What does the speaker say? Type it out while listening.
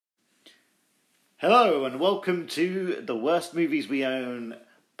Hello and welcome to the Worst Movies We Own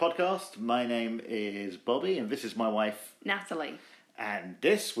podcast. My name is Bobby and this is my wife Natalie. And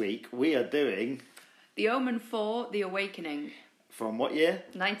this week we are doing The Omen IV, The Awakening. From what year?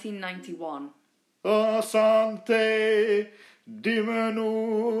 1991. Asante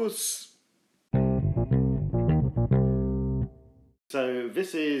Dimenus. So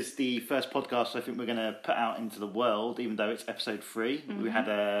this is the first podcast I think we're going to put out into the world, even though it's episode 3. Mm-hmm. We had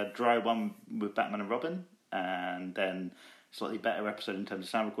a dry one with Batman and Robin, and then a slightly better episode in terms of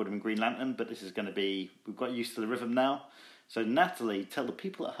sound recording with Green Lantern, but this is going to be, we've got used to the rhythm now. So Natalie, tell the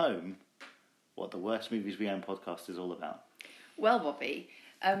people at home what the Worst Movies We Own podcast is all about. Well, Bobby,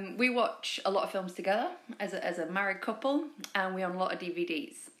 we watch a lot of films together as a married couple, and we own a lot of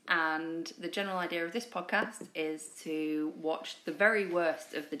DVDs. And the general idea of this podcast is to watch the very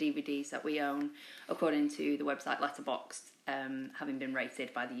worst of the DVDs that we own, according to the website Letterboxd, having been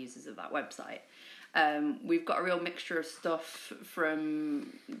rated by the users of that website. We've got a real mixture of stuff,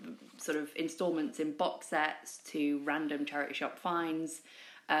 from sort of installments in box sets to random charity shop finds.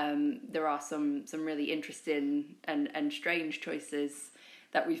 There are some really interesting and strange choices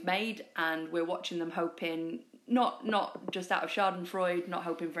that we've made, and we're watching them hoping, not just out of schadenfreude, not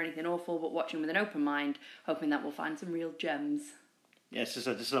hoping for anything awful, but watching with an open mind, hoping that we'll find some real gems. Yeah, this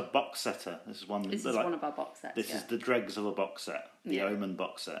is a box setter. This is one of our box sets. This is the dregs of a box set, the Omen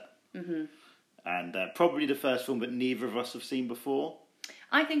box set. Mm-hmm. And probably the first film that neither of us have seen before.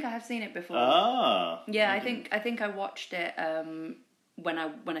 I think I have seen it before. Ah. Yeah, okay. I think I watched it when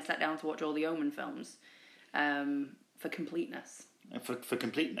I sat down to watch all the Omen films for completeness. For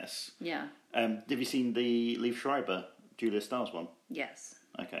completeness? Yeah. Have you seen the Liev Schreiber, Julia Stiles one? Yes.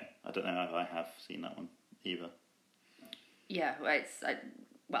 Okay. I don't know if I have seen that one either. Yeah,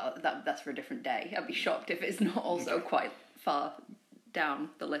 that's for a different day. I'd be shocked if it's not also quite far down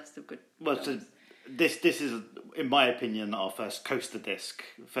the list of good films. So this is, in my opinion, our first coaster disc,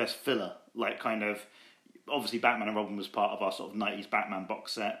 first filler, like kind of, obviously Batman and Robin was part of our sort of 90s Batman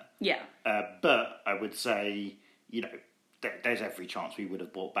box set. Yeah. But I would say, there's every chance we would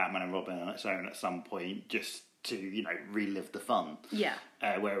have bought Batman and Robin on its own at some point just to, relive the fun. Yeah.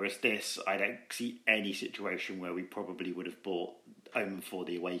 Whereas this, I don't see any situation where we probably would have bought Omen IV,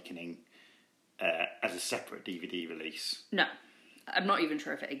 The Awakening as a separate DVD release. No. I'm not even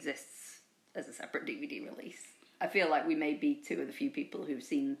sure if it exists as a separate DVD release. I feel like we may be two of the few people who've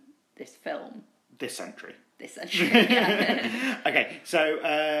seen this film. This century, yeah. Okay, so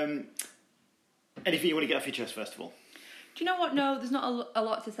anything you want to get off your chest first of all? Do you know what? No, there's not a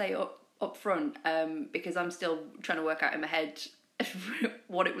lot to say up front, because I'm still trying to work out in my head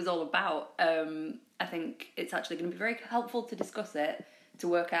what it was all about. I think it's actually going to be very helpful to discuss it, to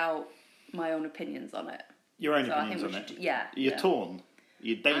work out my own opinions on it. Your own opinions on it? Yeah. You're torn?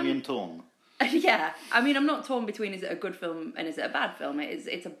 You're Damien torn? Yeah. I mean, I'm not torn between is it a good film and is it a bad film.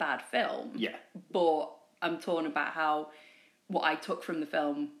 It's a bad film. Yeah. But I'm torn about what I took from the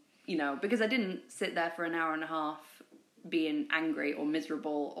film, because I didn't sit there for an hour and a half being angry or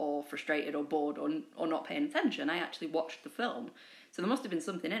miserable or frustrated or bored or not paying attention. I actually watched the film. So there must have been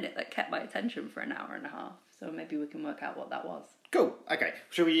something in it that kept my attention for an hour and a half. So maybe we can work out what that was. Cool. Okay.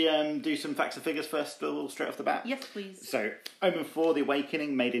 Shall we do some facts and figures first, straight off the bat? Yes, please. So, Omen IV, The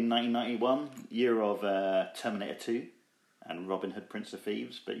Awakening, made in 1991, year of Terminator 2 and Robin Hood, Prince of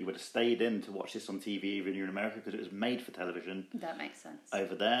Thieves. But you would have stayed in to watch this on TV even here in America because it was made for television. That makes sense.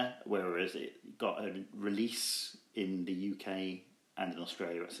 Over there, whereas it got a release in the UK and in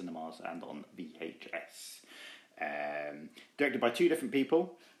Australia at cinemas and on VHS. Directed by two different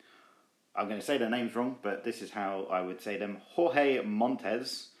people. I'm going to say their names wrong, but this is how I would say them. Jorge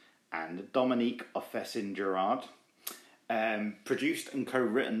Montes and Dominique Offessin-Gerard. Produced and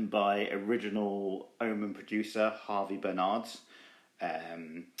co-written by original Omen producer Harvey Bernard.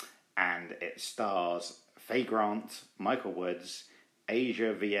 And it stars Faye Grant, Michael Woods,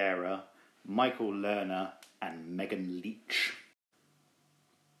 Asia Vieira, Michael Lerner, and Megan Leach.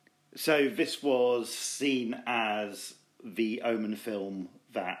 So this was seen as the Omen film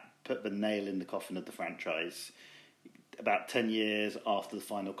that put the nail in the coffin of the franchise about 10 years after the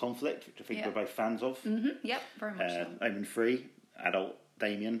final conflict, which I think we're both fans of. Mm-hmm. Yep, very much so. Omen III, adult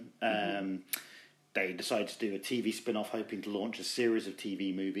Damien. They decided to do a TV spin-off hoping to launch a series of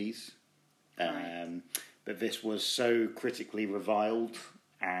TV movies. Right. But this was so critically reviled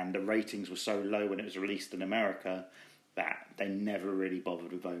and the ratings were so low when it was released in America that they never really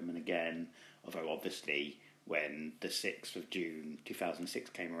bothered with Omen again. Although obviously when the 6th of June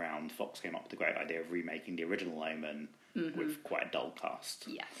 2006 came around, Fox came up with the great idea of remaking the original Omen with quite a dull cast.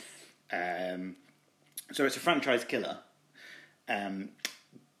 Yes. So it's a franchise killer.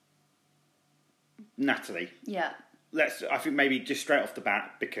 Natalie, Yeah. I think maybe just straight off the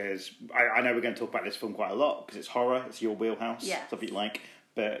bat, because I know we're going to talk about this film quite a lot, because it's horror, it's your wheelhouse, Yes. stuff you like,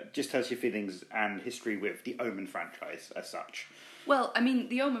 but just tell us your feelings and history with the Omen franchise as such. Well, I mean,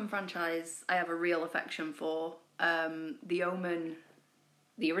 the Omen franchise, I have a real affection for. The Omen,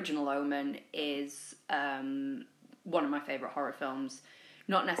 the original Omen, is one of my favourite horror films.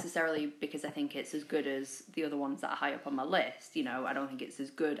 Not necessarily because I think it's as good as the other ones that are high up on my list. You know, I don't think it's as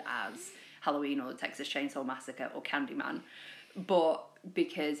good as Halloween or the Texas Chainsaw Massacre or Candyman, but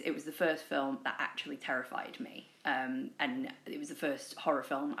because it was the first film that actually terrified me. And it was the first horror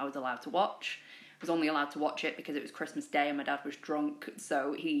film I was allowed to watch. I was only allowed to watch it because it was Christmas Day and my dad was drunk,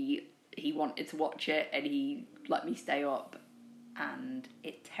 so he wanted to watch it and he let me stay up, and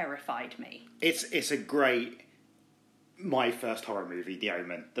it terrified me. It's a great... My first horror movie, The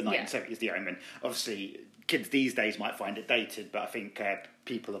Omen, the 1970s The Omen. Obviously, kids these days might find it dated, but I think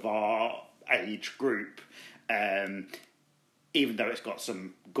people of our age group, even though it's got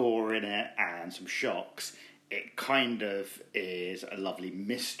some gore in it and some shocks, it kind of is a lovely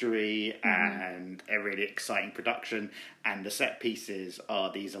mystery and a really exciting production. And the set pieces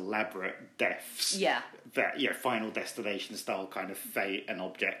are these elaborate deaths. Yeah. That, Final Destination style kind of fate and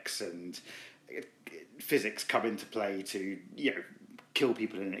objects and physics come into play to, kill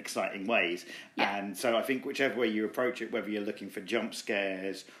people in exciting ways. Yeah. And so I think whichever way you approach it, whether you're looking for jump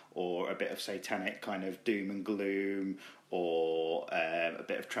scares or a bit of satanic kind of doom and gloom, or a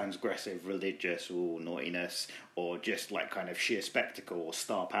bit of transgressive religious or naughtiness, or just like kind of sheer spectacle or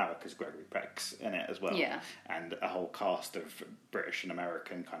star power, because Gregory Peck's in it as well. Yeah. And a whole cast of British and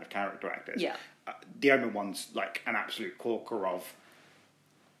American kind of character actors. Yeah. The Omen one's like an absolute corker of,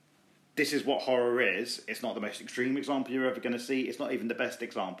 this is what horror is. It's not the most extreme example you're ever going to see. It's not even the best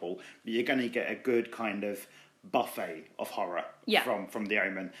example. But you're going to get a good kind of buffet of horror from The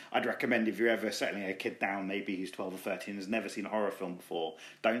Omen. I'd recommend, if you're ever settling a kid down, maybe who's 12 or 13 and has never seen a horror film before,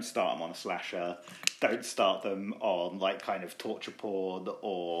 don't start them on a slasher. Don't start them on like kind of torture porn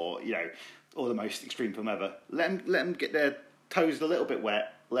or the most extreme film ever. Let them get their toes a little bit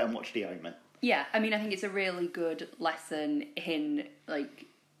wet. Let them watch The Omen. Yeah, I mean, I think it's a really good lesson in like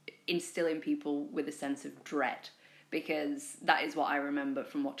instilling people with a sense of dread, because that is what I remember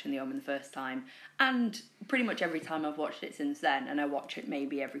from watching The Omen the first time, and pretty much every time I've watched it since then, and I watch it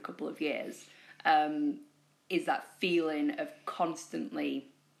maybe every couple of years, is that feeling of constantly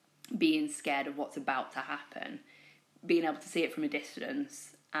being scared of what's about to happen, being able to see it from a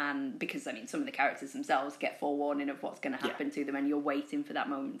distance, and because, I mean, some of the characters themselves get forewarning of what's going to happen to them, and you're waiting for that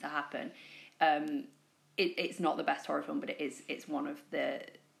moment to happen. It's not the best horror film, but it's one of the,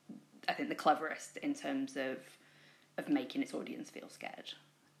 I think, the cleverest in terms of making its audience feel scared.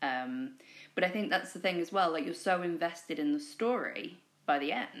 But I think that's the thing as well, like, you're so invested in the story by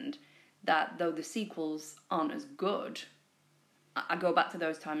the end that though the sequels aren't as good, I go back to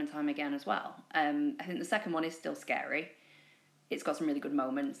those time and time again as well. I think the second one is still scary. It's got some really good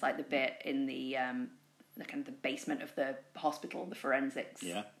moments, like the bit in the kind of the basement of the hospital, the forensics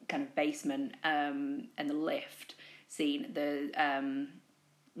kind of basement, and the lift scene.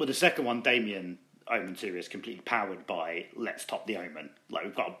 Well, the second one, Damien, Omen 2, is completely powered by let's top The Omen. Like,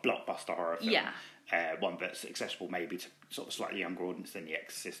 we've got a blockbuster horror film. Yeah. One that's accessible maybe to sort of slightly younger audience than The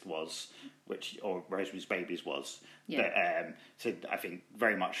Exorcist was, or Rosemary's Babies was. Yeah. But, so I think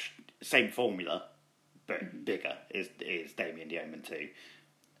very much same formula, but bigger is Damien The Omen 2.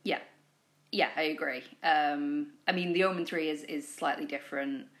 Yeah. Yeah, I agree. I mean, The Omen 3 is slightly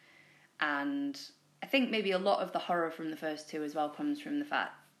different, and I think maybe a lot of the horror from the first two as well comes from the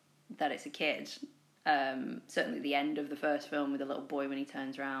fact that it's a kid. Certainly the end of the first film with the little boy when he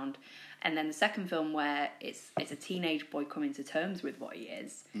turns around, and then the second film where it's a teenage boy coming to terms with what he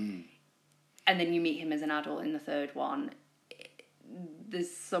is, and then you meet him as an adult in the third one.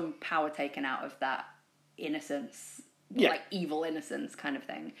 There's some power taken out of that innocence, like evil innocence kind of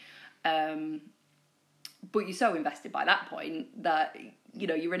thing. But you're so invested by that point that,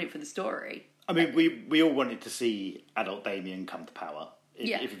 you're in it for the story. I mean, we all wanted to see adult Damien come to power.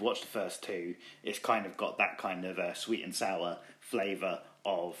 If you've watched the first two, it's kind of got that kind of sweet and sour flavour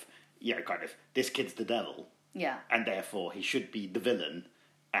of, kind of, this kid's the devil. Yeah. And therefore he should be the villain,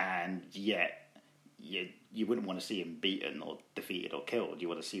 and yet you wouldn't want to see him beaten or defeated or killed. You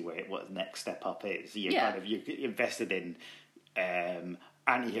want to see what the next step up is. You're invested in...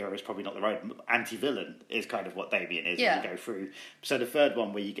 anti-hero is probably not the right... Anti-villain is kind of what Damien is as you go through. So the third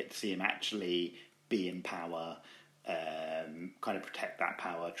one, where you get to see him actually be in power, kind of protect that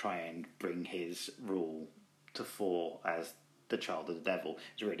power, try and bring his rule to fore as the child of the devil.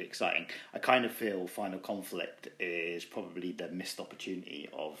 It's really exciting. I kind of feel Final Conflict is probably the missed opportunity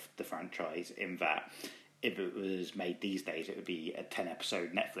of the franchise, in that if it was made these days, it would be a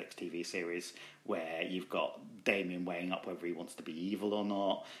 10-episode Netflix TV series where you've got Damien weighing up whether he wants to be evil or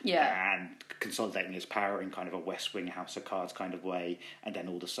not, and consolidating his power in kind of a West Wing House of Cards kind of way, and then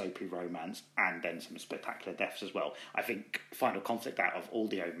all the soapy romance, and then some spectacular deaths as well. I think Final Conflict, out of all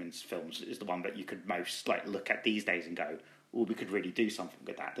the Omens films, is the one that you could most like look at these days and go, "Oh, we could really do something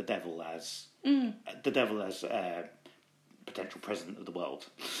with that." The devil as potential president of the world.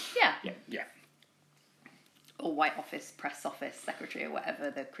 Yeah. Or White Office, Press Office Secretary, or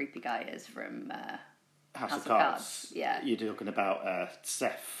whatever the creepy guy is from House of Cards. Yeah. You're talking about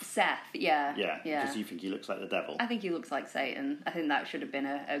Seth. Seth, yeah. Yeah, because you think he looks like the devil. I think he looks like Satan. I think that should have been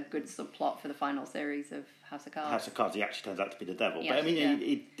a good subplot for the final series of House of Cards. House of Cards, he actually turns out to be the devil. Yes, but I mean,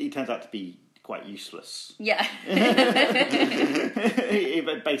 he turns out to be quite useless. Yeah. He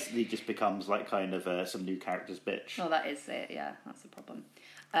basically just becomes like kind of some new character's bitch. Well, that is it, yeah. That's the problem.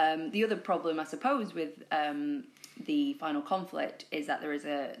 The other problem, I suppose, with the Final Conflict is that there's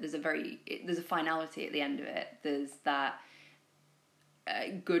a finality at the end of it. There's that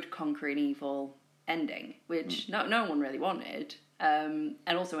good conquering evil ending, which no one really wanted. And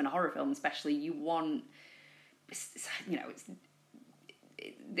also in a horror film, especially, you want, it's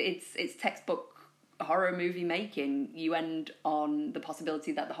textbook horror movie making. You end on the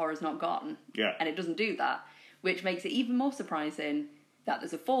possibility that the horror's not gone, and it doesn't do that, which makes it even more surprising that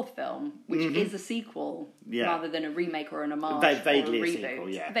there's a fourth film, which is a sequel rather than a remake or an homage vaguely or a a reboot. sequel,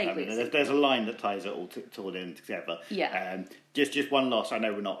 yeah. Vaguely there's a line that ties it all in together. Yeah. Just one last. I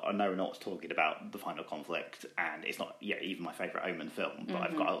know we're not talking about the Final Conflict, and it's not even my favourite Omen film, but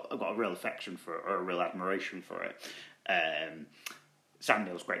I've got a real affection for it, or a real admiration for it. Sam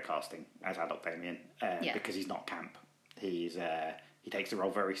Neill's great casting as adult Damien, because he's not camp. He takes the role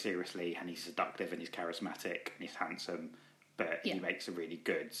very seriously, and he's seductive, and he's charismatic, and he's handsome. But he makes a really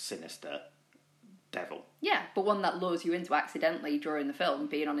good, sinister devil. Yeah, but one that lures you into accidentally during the film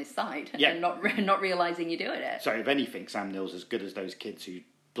being on his side and not realising you're doing it. So if anything, Sam Neill's as good as those kids who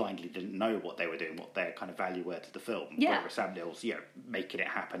blindly didn't know what they were doing, what their kind of value were to the film. Yeah. Whereas Sam Neill's, making it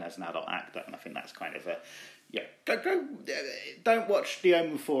happen as an adult actor, and I think that's kind of a... don't watch The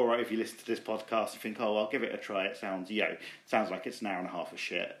Omen IV, right, if you listen to this podcast and think, I'll give it a try, it sounds like it's an hour and a half of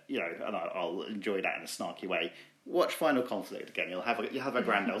shit, and I'll enjoy that in a snarky way. Watch Final Conflict again. You'll have a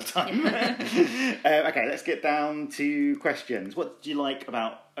grand old time. Okay, let's get down to questions. What do you like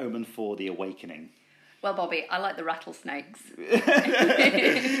about Omen IV: The Awakening? Well, Bobby, I like the rattlesnakes.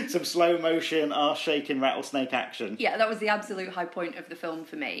 Some slow motion, arse-shaking rattlesnake action. Yeah, that was the absolute high point of the film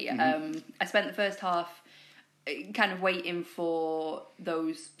for me. I spent the first half kind of waiting for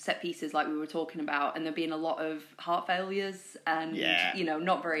those set pieces like we were talking about, and there being a lot of heart failures and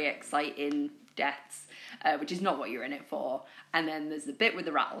not very exciting deaths. Which is not what you're in it for. And then there's the bit with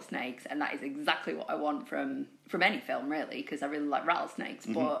the rattlesnakes, and that is exactly what I want from any film, really, because I really like rattlesnakes.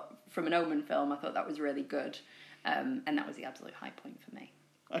 But from an Omen film, I thought that was really good, and that was the absolute high point for me.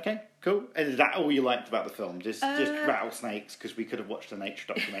 Okay, cool. And is that all you liked about the film? Just rattlesnakes, because we could have watched a nature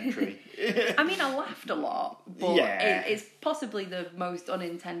documentary. I mean, I laughed a lot, but it's possibly the most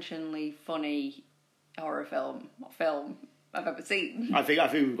unintentionally funny horror film I've ever seen. I think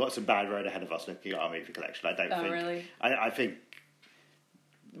we've got some bad road ahead of us looking at our movie collection. I don't think. Really? I think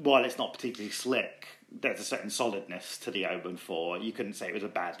while it's not particularly slick, there's a certain solidness to the Omen IV. You couldn't say it was a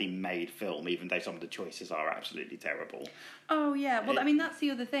badly made film, even though some of the choices are absolutely terrible. Oh yeah, well, I mean that's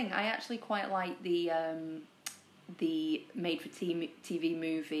the other thing. I actually quite like the made-for-TV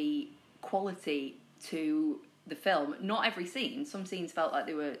movie quality to the film. Not every scene. Some scenes felt like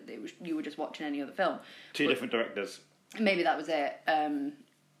you were just watching any other film. Two different directors. Maybe that was it.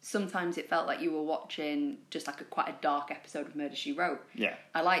 Sometimes it felt like you were watching just like quite a dark episode of Murder, She Wrote. Yeah.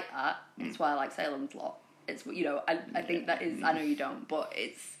 I like that. That's why I like Salem's Lot. It's, I think that is, I know you don't, but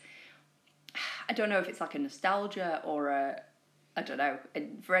it's, I don't know if it's like a nostalgia or I don't know.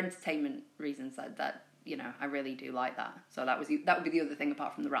 For entertainment reasons, that I really do like that. So that would be the other thing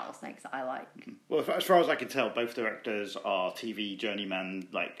apart from the rattlesnakes that I like. Well, as far as I can tell, both directors are TV journeyman,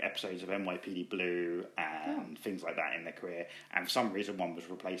 like episodes of NYPD Blue and things like that in their career. And for some reason, one was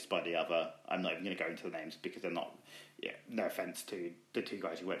replaced by the other. I'm not even going to go into the names because they're not. Yeah, no offense to the two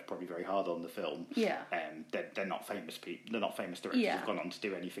guys who worked probably very hard on the film. Yeah. They're not famous people. They're not famous directors who've gone on to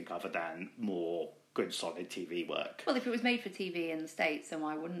do anything other than more good, solid TV work. Well, if it was made for TV in the States, then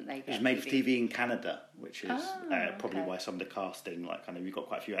why wouldn't they get It was made for TV in Canada, which is probably why some of the casting, like kind of, you've got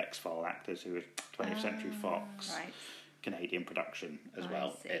quite a few X-File actors who are 20th Century Fox, right. Canadian production as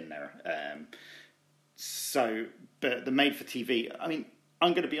well in there. So, but the made-for-TV... I mean,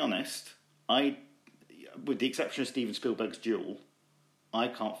 I'm going to be honest. With the exception of Steven Spielberg's Duel, I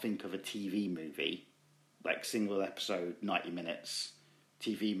can't think of a TV movie, like single episode, 90 minutes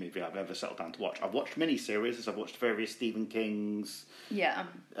TV movie I've ever settled down to watch. I've watched miniseries, I've watched various Stephen King's. Yeah.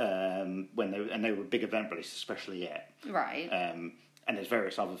 When they were big event releases, especially yet. Right. And there's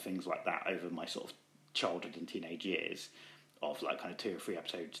various other things like that over my sort of childhood and teenage years of like kind of 2 or 3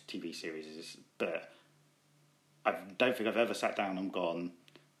 episode TV series. But I don't think I've ever sat down and gone,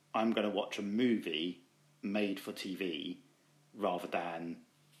 I'm going to watch a movie made for TV rather than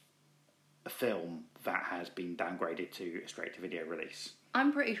a film that has been downgraded to a straight-to-video release.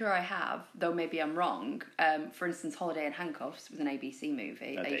 I'm pretty sure I have, though maybe I'm wrong. For instance, Holiday in Handcuffs was an ABC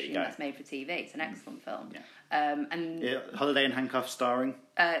movie. Oh, that's made for TV. It's an excellent film. Yeah. Holiday in Handcuffs starring?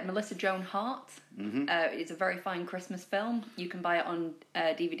 Melissa Joan Hart. Mm-hmm. It's a very fine Christmas film. You can buy it on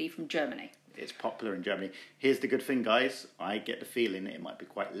DVD from Germany. It's popular in Germany. Here's the good thing, guys. I get the feeling it might be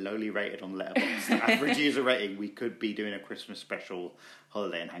quite lowly rated on Letterboxd. Average user rating, we could be doing a Christmas special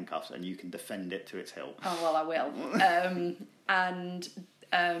Holiday in Handcuffs, and you can defend it to its hill. Oh, well, I will.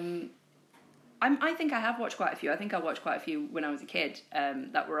 I think I have watched quite a few. I think I watched quite a few when I was a kid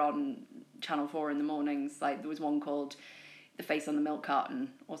that were on Channel 4 in the mornings. Like, there was one called The Face on the Milk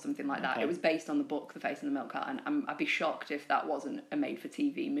Carton or something like that. It was based on the book The Face on the Milk Carton. I'd be shocked if that wasn't a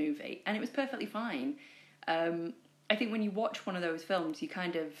made-for-TV movie. And it was perfectly fine. I think when you watch one of those films, you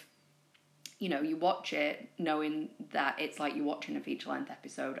kind of, you watch it knowing that it's like you're watching a feature-length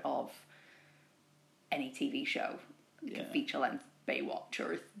episode of any TV show. Like a feature-length Baywatch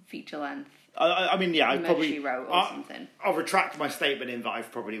or a feature-length I probably She Wrote or something. I'll retract my statement in that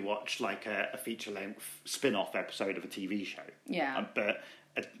I've probably watched like a feature-length spin-off episode of a TV show. Yeah. But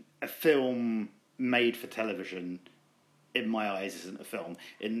a film made for television, in my eyes, isn't a film.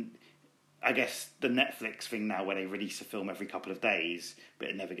 I guess the Netflix thing now, where they release a film every couple of days, but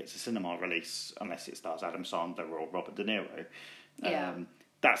it never gets a cinema release unless it stars Adam Sandler or Robert De Niro. Yeah.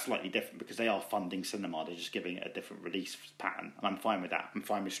 That's slightly different because they are funding cinema. They're just giving it a different release pattern. And I'm fine with that. I'm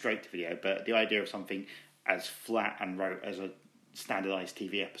fine with straight to video. But the idea of something as flat and rote as a standardised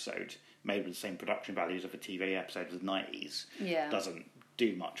TV episode made with the same production values of a TV episode of the 90s doesn't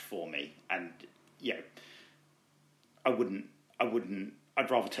do much for me. And,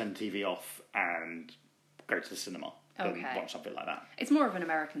 I'd rather turn the TV off and go to the cinema than watch something like that. It's more of an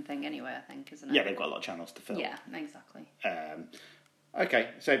American thing anyway, I think, isn't it? Yeah, they've got a lot of channels to fill. Yeah, exactly. Okay,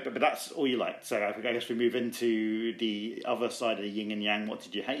 so but that's all you liked. So I guess we move into the other side of the yin and yang. What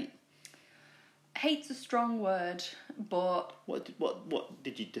did you hate? Hate's a strong word, but what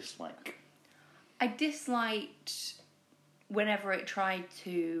did you dislike? I disliked whenever it tried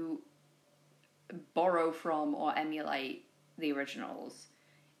to borrow from or emulate the originals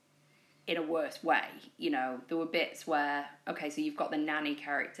in a worse way. There were bits where, okay, so you've got the nanny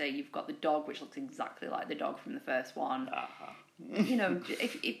character, you've got the dog, which looks exactly like the dog from the first one.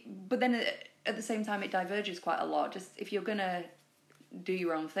 But then at the same time, it diverges quite a lot. Just if you're gonna do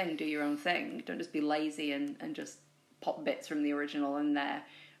your own thing, do your own thing. Don't just be lazy and just pop bits from the original in there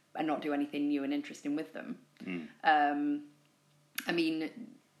and not do anything new and interesting with them.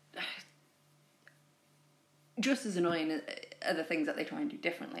 Just as annoying are the things that they try and do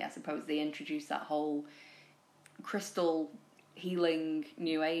differently. I suppose they introduce that whole crystal healing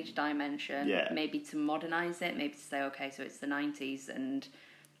new age dimension, maybe to modernise it, maybe to say, okay, so it's the 90s and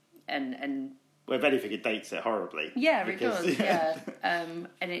well, if anything, it dates it horribly. Yeah, it does. Yeah, and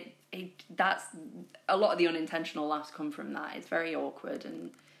it that's a lot of the unintentional laughs come from that. It's very awkward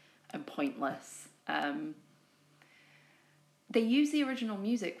and pointless. They use the original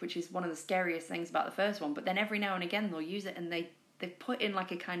music, which is one of the scariest things about the first one, but then every now and again they'll use it and they put in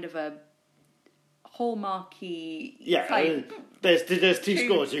like a kind of a hallmarky there's two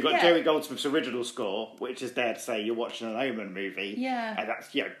scores. You've got Jerry Goldsmith's original score, which is there to say you're watching an Omen movie, and that's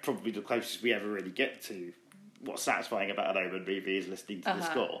probably the closest we ever really get to what's satisfying about an Omen movie is listening to the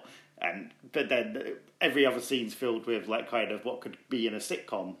score. But then every other scene's filled with like kind of what could be in a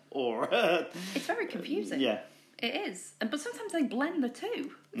sitcom or it's very confusing. It is. But sometimes they blend the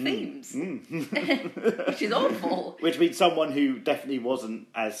two themes, which is awful. Which means someone who definitely wasn't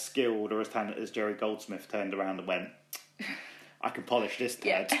as skilled or as talented as Jerry Goldsmith turned around and went, I can polish this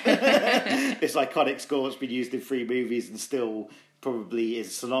tad. This iconic score that's been used in 3 movies and still probably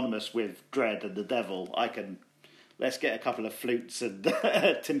is synonymous with Dread and the Devil. Let's get a couple of flutes and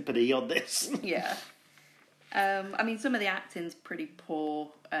timpani on this. Yeah. Some of the acting's pretty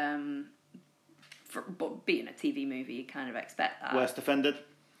poor. But being a TV movie, you kind of expect that. Worst offended?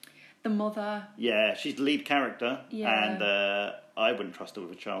 The mother. Yeah, she's the lead character, and I wouldn't trust her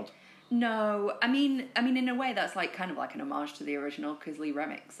with a child. No, I mean, in a way, that's like kind of like an homage to the original because Lee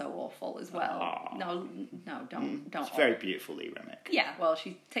Remick's so awful as well. Aww. No, don't. It's very beautiful, Lee Remick. Yeah, well,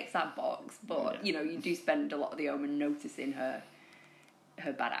 she ticks that box, but Yeah. you do spend a lot of the Omen noticing her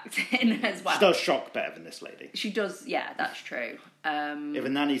bad acting as well. She does shock better than this lady. She does, yeah, that's true. If a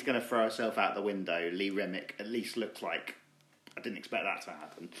nanny's going to throw herself out the window, Lee Remick at least looks like I didn't expect that to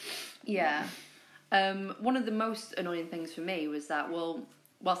happen. Yeah. One of the most annoying things for me was that,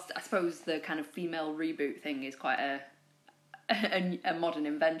 whilst I suppose the kind of female reboot thing is quite a modern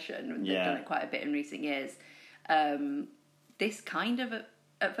invention, and they've done it quite a bit in recent years, this kind of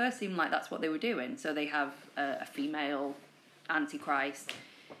at first seemed like that's what they were doing. So they have a female Antichrist.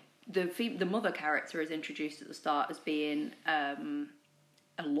 The mother character is introduced at the start as being a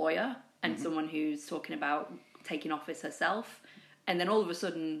lawyer and someone who's talking about taking office herself, and then all of a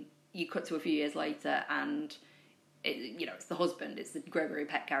sudden you cut to a few years later and it's the husband, it's the Gregory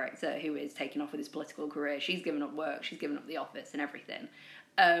Peck character who is taking off with his political career. She's given up work, she's given up the office and everything.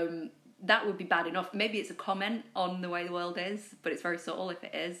 That would be bad enough. Maybe it's a comment on the way the world is, but it's very subtle if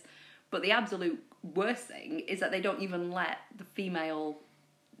it is. But the absolute worst thing is that they don't even let the female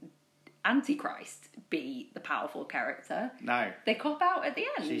Antichrist be the powerful character. No. They cop out at the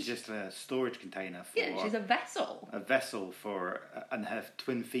end. She's just a storage container for... Yeah, she's a vessel. A vessel for... and her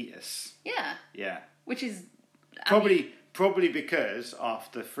twin fetus. Yeah. Yeah. Which is... Probably because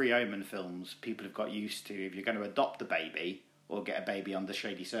after 3 Omen films, people have got used to, if you're going to adopt a baby or get a baby under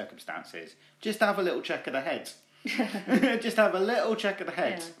shady circumstances, just have a little check of the head. Just have a little check of the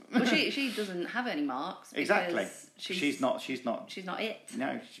head. Yeah. Well, she doesn't have any marks. Exactly. She's not it.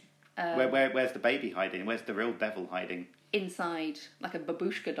 No. Where's the baby hiding? Where's the real devil hiding? Inside, like a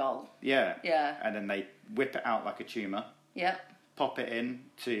babushka doll. Yeah. Yeah. And then they whip it out like a tumour. Yep. Pop it in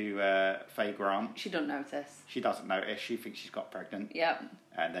to Faye Grant. She doesn't notice. She doesn't notice. She thinks she's got pregnant. Yep.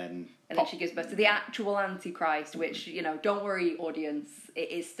 And then she gives birth to the actual Antichrist, which, don't worry, audience,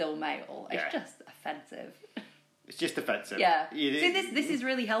 it is still male. It's just offensive. It's just offensive. Yeah. See, this is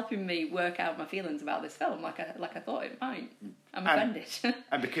really helping me work out my feelings about this film, like I thought it might. I'm offended.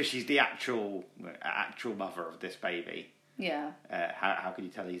 And because she's the actual mother of this baby. Yeah. How can you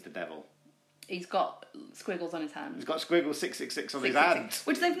tell he's the devil? He's got squiggles on his hand. He's got squiggles 666 on his hand.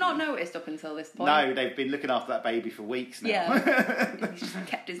 Which they've not noticed up until this point. No, they've been looking after that baby for weeks now. Yeah. He's just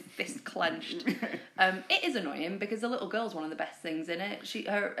kept his fist clenched. It is annoying because the little girl's one of the best things in it.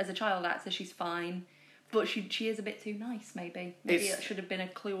 Her as a child actor, she's fine. But she is a bit too nice, maybe. Maybe it should have been a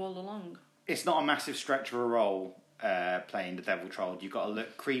clue all along. It's not a massive stretch of a role playing the devil troll. You've got to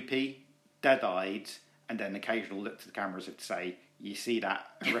look creepy, dead-eyed, and then occasional look to the camera as if to say, you see that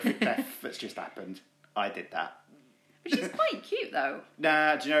horrific death that's just happened? I did that. But she's quite cute, though.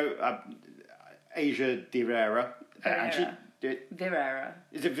 Nah, do you know Asia de Vera? Vieira.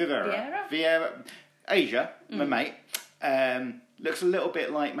 Is it Vieira? Vieira. Asia, my mate, looks a little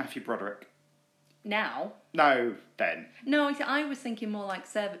bit like Matthew Broderick. Now? No, then. No, I was thinking more like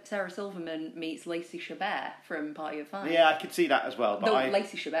Sarah Silverman meets Lacey Chabert from Party of Five. Yeah, I could see that as well. But though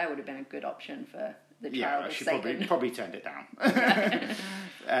Lacey Chabert would have been a good option for the child. Yeah, she probably turned it down.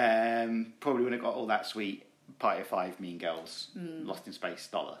 Probably wouldn't have got all that sweet Party of Five, Mean Girls, Lost in Space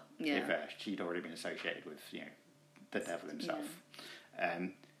dollar if she'd already been associated with the devil himself. Yeah.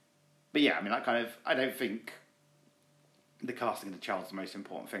 But yeah, I mean, I don't think the casting of the child's the most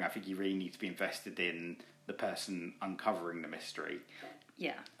important thing. I think you really need to be invested in the person uncovering the mystery.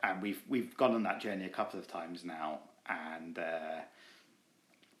 Yeah. And we've gone on that journey a couple of times now, and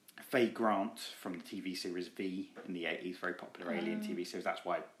Faye Grant from the TV series V in the 80s, very popular alien TV series. That's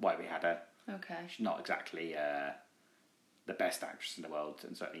why we had her. Okay. She's not exactly the best actress in the world,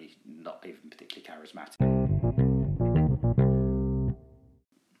 and certainly not even particularly charismatic.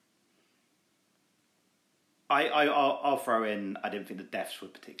 I'll throw in, I didn't think the deaths were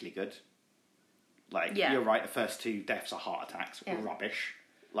particularly good. You're right, the first 2 deaths are heart attacks. Yeah. Rubbish.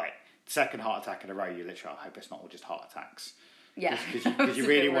 Second heart attack in a row, you literally, I hope it's not all just heart attacks. Yeah. Because you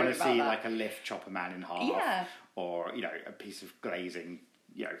really want to see a lift chop a man in half. Yeah. Or, a piece of glazing,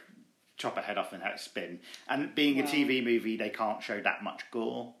 chop a head off and have it spin. And being a TV movie, they can't show that much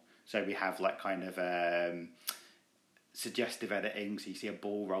gore. So we have suggestive editing, so you see a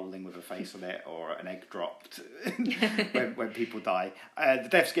ball rolling with a face on it or an egg dropped when people die. The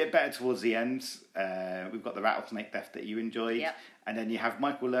deaths get better towards the end. We've got the rattlesnake death that you enjoyed, and then you have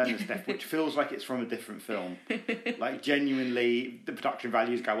Michael Lerner's death, which feels like it's from a different film. Genuinely, the production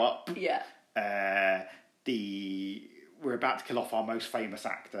values go up. Yeah. We're about to kill off our most famous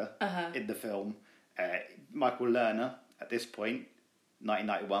actor in the film. Michael Lerner, at this point,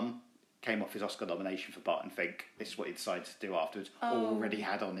 1991, came off his Oscar nomination for Barton Fink. This is what he decided to do afterwards. Already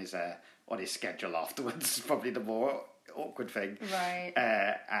had on his schedule afterwards. Probably the more awkward thing. Right.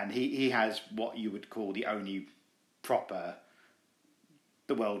 And he has what you would call the only proper.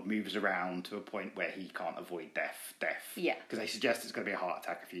 The world moves around to a point where he can't avoid death. Yeah. Because they suggest it's going to be a heart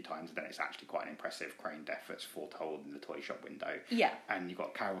attack a few times, and then it's actually quite an impressive crane death that's foretold in the toy shop window. Yeah. And you've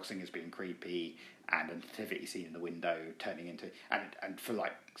got carol singers being creepy, and a nativity scene in the window turning into... And for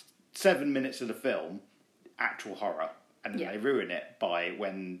like 7 minutes of the film, actual horror. And then they ruin it by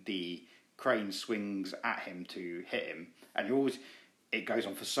when the crane swings at him to hit him. And you always... It goes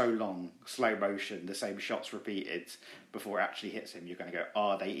on for so long, slow motion, the same shots repeated before it actually hits him. You're going to go,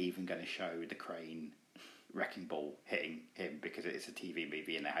 are they even going to show the crane wrecking ball hitting him? Because it's a TV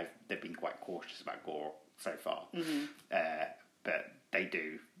movie and they've been quite cautious about gore so far. Mm-hmm. But they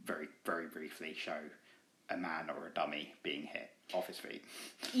do very, very briefly show a man or a dummy being hit off his feet.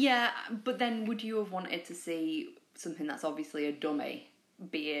 Yeah, but then would you have wanted to see something that's obviously a dummy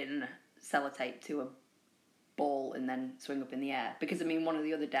being sellotaped to a ball and then swing up in the air? Because I mean, one of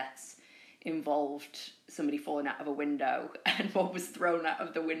the other deaths involved somebody falling out of a window, and what was thrown out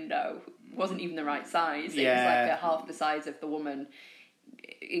of the window wasn't even the right size. It was like half the size of the woman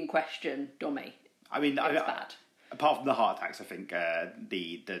in question dummy. I mean, it's bad. Apart from the heart attacks, I think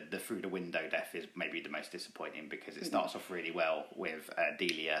the through the window death is maybe the most disappointing, because it starts off really well with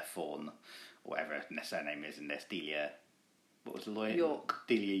Delia Thorne, or whatever her surname is in this. Delia, what was the lawyer? York.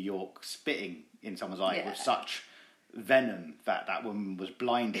 Delia York spitting in someone's eye with such venom that woman was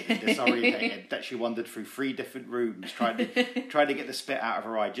blinded and disorientated that she wandered through 3 different rooms trying to get the spit out of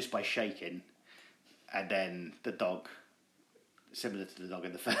her eye just by shaking. And then the dog, similar to the dog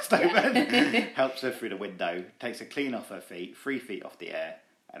in the first Omen, helps her through the window, takes her clean off her feet, 3 feet off the air,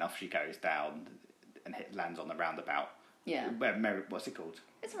 and off she goes down and lands on the roundabout. Yeah. What's it called?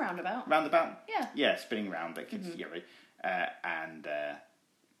 It's a roundabout. Roundabout? Yeah. Yeah, spinning around. But kids, and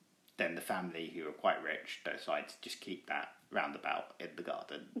then the family, who are quite rich, decide to just keep that roundabout in the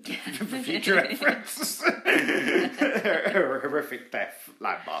garden for future reference. A horrific death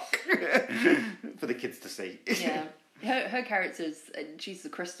landmark for the kids to see. Yeah. Her character's, she's the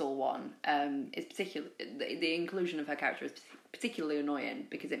crystal one, is particular. The inclusion of her character is particularly annoying,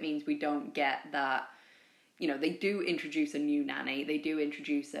 because it means we don't get that. You know, they do introduce a new nanny. They do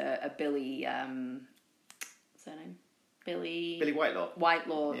introduce a Billy, what's her name? Billy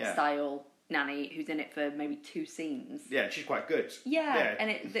Whitelaw style nanny, who's in it for maybe 2 scenes. Yeah, she's quite good. Yeah. And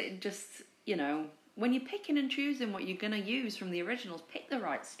it just, you know, when you're picking and choosing what you're going to use from the originals, pick the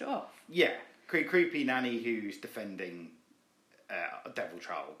right stuff. Yeah. Creepy nanny who's defending a devil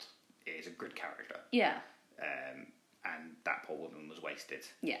child is a good character. Yeah. And that poor woman was wasted.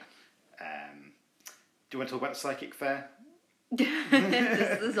 Yeah. Do you want to talk about the psychic fair?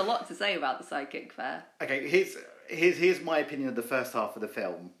 there's a lot to say about the psychic fair. Okay, here's my opinion of the first half of the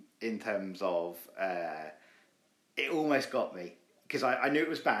film, in terms of it almost got me, because I knew it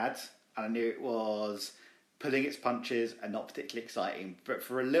was bad, and I knew it was pulling its punches and not particularly exciting, but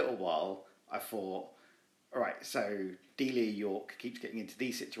for a little while I thought, all right, so Delia York keeps getting into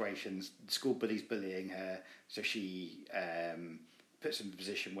these situations, the school bully's bullying her, so she puts him in a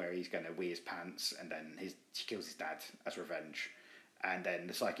position where he's going to wee his pants, and then she kills his dad as revenge. And then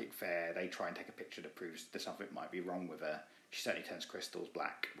the psychic fair, they try and take a picture that proves that something might be wrong with her. She certainly turns crystals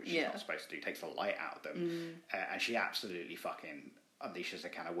black, which she's not supposed to do, takes the light out of them. And she absolutely fucking unleashes a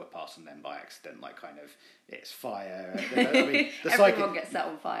can of whoop-ass on them by accident, like kind of, it's fire. I mean, Everyone gets set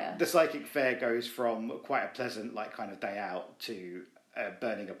on fire. The psychic fair goes from quite a pleasant, like, kind of day out to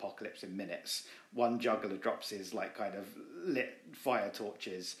burning apocalypse in minutes. One juggler drops his, like, kind of lit fire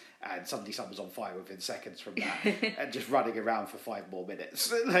torches, and suddenly someone's on fire within seconds from that, and just running around for 5 more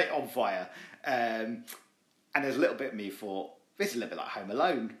minutes, like, on fire. And there's a little bit of me thought, this is a little bit like Home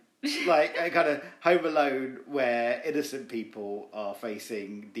Alone. Like a kind of Home Alone where innocent people are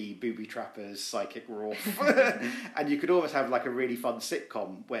facing the booby trappers' psychic wrath. And you could almost have like a really fun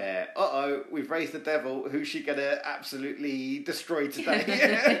sitcom where, we've raised the devil, who's she going to absolutely destroy today?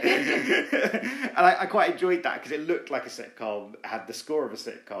 And I quite enjoyed that, because it looked like a sitcom, had the score of a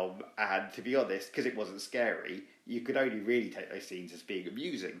sitcom, and to be honest, because it wasn't scary, you could only really take those scenes as being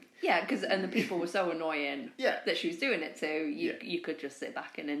amusing. Yeah, and the people were so annoying that she was doing it to, you could just sit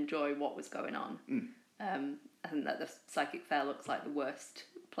back and enjoy what was going on. I think that the psychic fair looks like the worst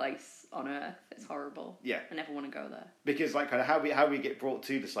place on earth. It's horrible. Yeah. I never want to go there. Because like kind of how we get brought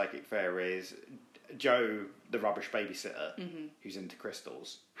to the psychic fair is Joe, the rubbish babysitter, who's into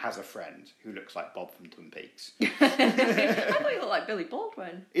crystals, has a friend who looks like Bob from Twin Peaks. I thought he looked like Billy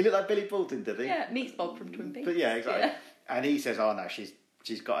Baldwin. He looked like Billy Baldwin, did he? Yeah, meets Bob from Twin Peaks. But yeah, exactly. Yeah. And he says, oh no, she's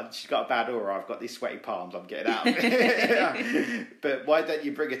she's got a bad aura. I've got these sweaty palms. I'm getting out. But why don't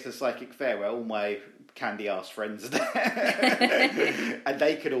you bring her to Psychic Fair where all my candy ass friends are there, and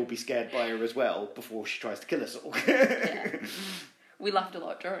they could all be scared by her as well before she tries to kill us all. We laughed a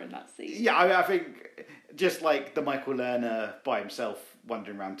lot during that scene. Yeah, I think just like the Michael Lerner by himself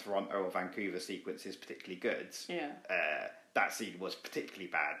wandering around Toronto or Vancouver sequence is particularly good. Yeah. That scene was particularly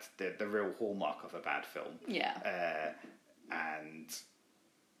bad. The real hallmark of a bad film. Yeah. And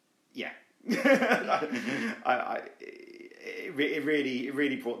yeah, it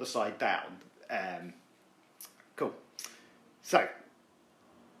really brought the side down. Cool. So,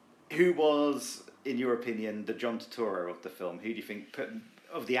 who was, in your opinion, the John Turturro of the film? Who do you think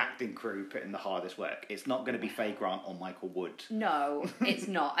of the acting crew put in the hardest work? It's not going to be Faye Grant or Michael Wood. No, it's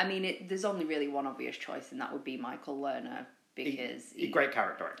not. I mean, there's only really one obvious choice, and that would be Michael Lerner, because he's a great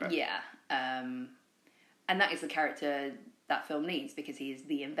character actor. Yeah, and that is the character that film needs, because he is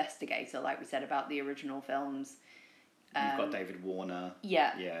the investigator, like we said about the original films. You've got David Warner.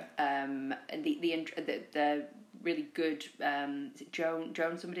 Yeah. Yeah. And the really good is it Joan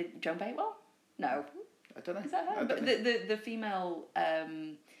Batewell? No. I don't know. Is that her? The female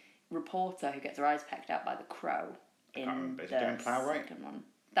reporter who gets her eyes pecked out by the crow in the Joan Plowright? second one.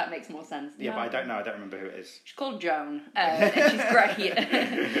 That makes more sense. Yeah, but I don't know. I don't remember who it is. She's called Joan, and she's great.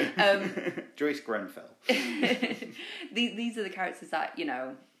 Joyce Grenfell. These are the characters that, you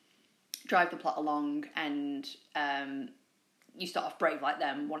know, drive the plot along, and you start off brave like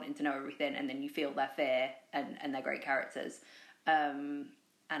them, wanting to know everything, and then you feel their fear, and they're great characters. And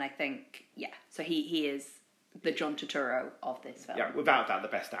I think, so he is the John Turturro of this film. Yeah, without doubt the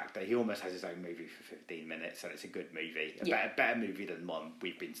best actor. He almost has his own movie for 15 minutes, and it's a good movie. A better movie than one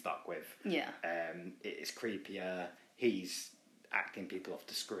we've been stuck with. Yeah. It's creepier. He's acting people off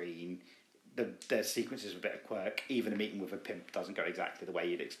the screen. The sequences with a bit of quirk. Even a meeting with a pimp doesn't go exactly the way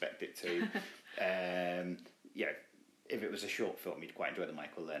you'd expect it to. If it was a short film, you'd quite enjoy the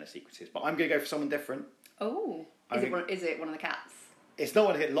Michael Lerner sequences. But I'm going to go for someone different. Oh. Is it one of the cats? It's not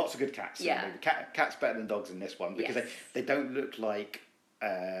one of the lots of good cats. Yeah. Cats better than dogs in this one, because Yes. they don't look like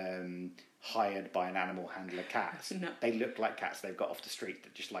hired by an animal handler cats. No. They look like cats they've got off the street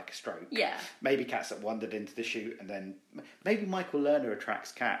that just like a stroke. Yeah. Maybe cats that wandered into the shoot, and then maybe Michael Lerner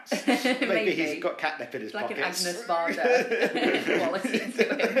attracts cats. Maybe he's got catnip in his like pockets. An Agnes Varda quality to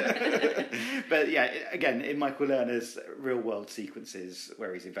him. But yeah, again, in Michael Lerner's real world sequences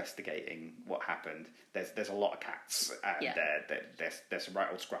where he's investigating what happened, there's a lot of cats, and there's some right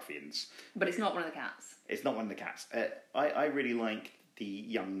old scruffians. But it's not one of the cats. It's not one of the cats. I really like the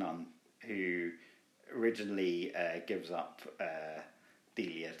young nun who originally gives up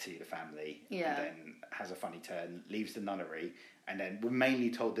Delia to the family, and then has a funny turn, leaves the nunnery, and then we're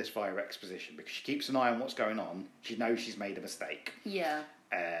mainly told this via exposition because she keeps an eye on what's going on. She knows she's made a mistake. Yeah.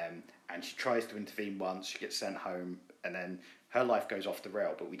 And she tries to intervene once, she gets sent home, and then her life goes off the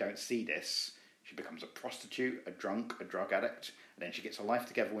rail, but we don't see this. She becomes a prostitute, a drunk, a drug addict, and then she gets her life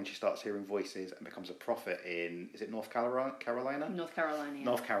together when she starts hearing voices and becomes a prophet in, is it North Carolina? North Carolina, yeah.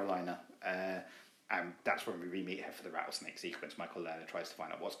 North Carolina. And that's when we re-meet her for the rattlesnake sequence. Michael Lerner tries to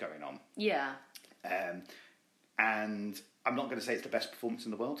find out what's going on. Yeah. And I'm not going to say it's the best performance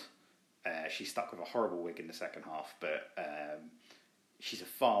in the world. She's stuck with a horrible wig in the second half, but she's a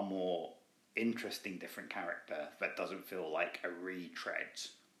far more interesting, different character that doesn't feel like a retread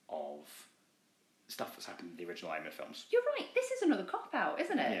of stuff that's happened in the original Omen films. You're right. This is another cop-out,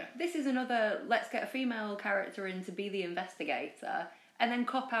 isn't it? Yeah. This is another, let's get a female character in to be the investigator, and then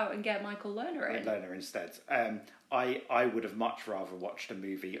cop-out and get Michael Lerner in. Lerner instead. I would have much rather watched a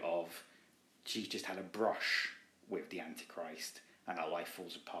movie of she's just had a brush with the Antichrist and her life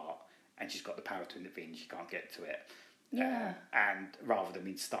falls apart and she's got the power to intervene, she can't get to it. Yeah. And rather than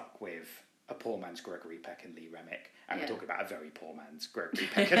being stuck with a poor man's Gregory Peck and Lee Remick, and we're talking about a very poor man's Gregory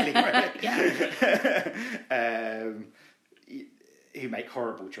Peck and Lee Remick, who make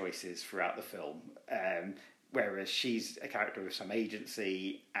horrible choices throughout the film. Whereas she's a character with some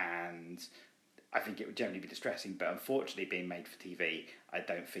agency, and I think it would generally be distressing, but unfortunately being made for TV, I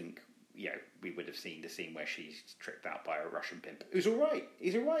don't think we would have seen the scene where she's tricked out by a Russian pimp. Who's alright.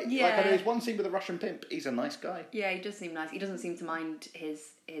 He's alright. Yeah. Like, I know there's one scene with a Russian pimp. He's a nice guy. Yeah, he does seem nice. He doesn't seem to mind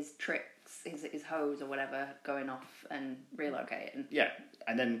his tricks, his hose or whatever, going off and relocating. Yeah,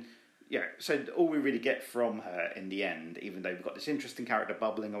 and then, so all we really get from her in the end, even though we've got this interesting character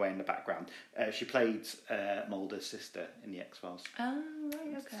bubbling away in the background, she played Mulder's sister in The X-Files. Oh,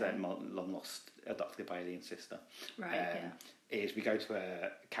 right, okay. So long lost, adopted by alien sister. Right, Is we go to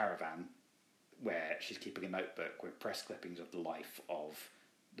a caravan where she's keeping a notebook with press clippings of the life of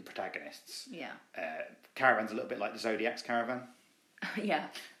the protagonists. Yeah. Caravan's a little bit like the Zodiac's caravan. Yeah.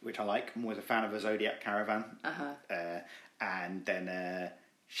 which I like. I'm always a fan of a Zodiac Caravan. And then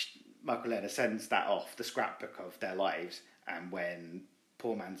Michael Lerner sends that off, the scrapbook of their lives, and when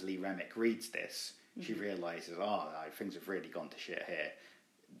poor man's Lee Remick reads this, she realises, things have really gone to shit here.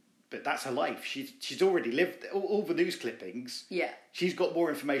 But that's her life. She's already lived all the news clippings. Yeah. She's got more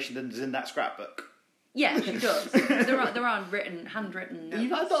information than is in that scrapbook. Yeah, she does. There are handwritten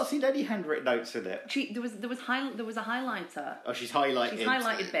notes. I've not seen any handwritten notes in it. There was a highlighter. Oh, she's highlighted. She's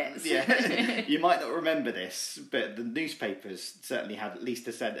highlighted bits. Yeah. You might not remember this, but the newspapers certainly had at least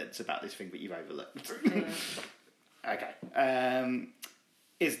a sentence about this thing that you've overlooked. Okay.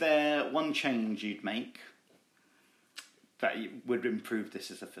 Is there one change you'd make that would improve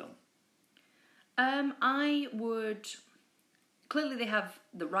this as a film? I would. Clearly, they have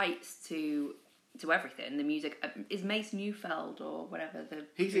the rights to everything. The music is Mace Neufeld or whatever.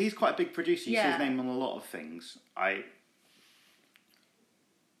 He's quite a big producer. You see his name on a lot of things. I'm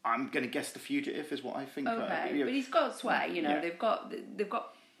going to guess The Fugitive is what I think. Okay, but he's got sway. You know,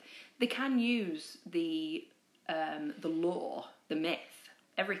 they can use the lore, the myth,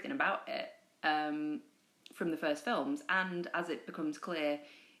 everything about it from the first films, and as it becomes clear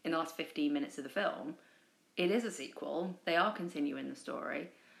in the last 15 minutes of the film, it is a sequel. They are continuing the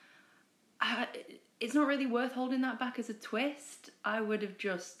story. It's not really worth holding that back as a twist. I would have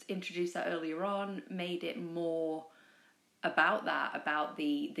just introduced that earlier on, made it more about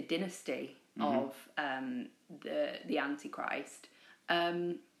the dynasty of the Antichrist,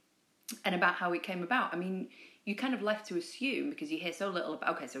 and about how it came about. I mean, you kind of left to assume, because you hear so little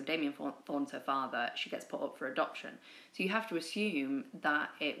about, okay, so Damien Thorne's her father, she gets put up for adoption. So you have to assume that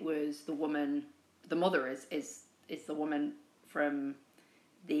it was the woman, the mother is the woman from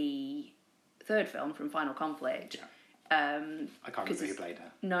the third film, from Final Conflict. Yeah. I can't remember who played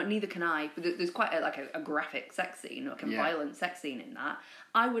her. No, neither can I. But there's quite a graphic sex scene, like a violent sex scene in that.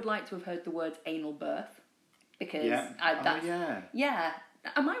 I would like to have heard the words anal birth, because yeah.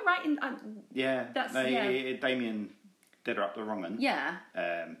 Am I right in? Damien did her up the wrong one. Yeah.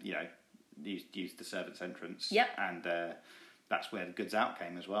 Used the servant's entrance. Yep. And that's where the goods out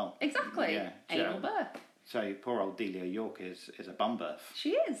came as well. Exactly. Yeah. Anal birth. So poor old Delia York is a bum birth.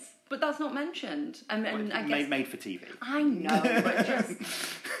 She is, but that's not mentioned. And I guess made for TV. I know, but just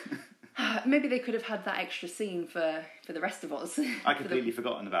maybe they could have had that extra scene for the rest of us. I completely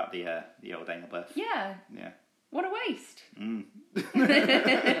forgotten about the old anal birth. Yeah. Yeah. What a waste.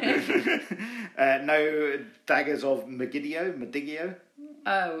 No daggers of Megiddo?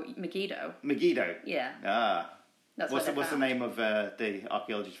 Oh, Megiddo. Megiddo? Yeah. Ah. What's the name of the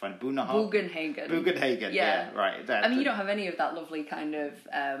archaeologist find? Bugenhagen. Yeah. Right. I mean, you don't have any of that lovely kind of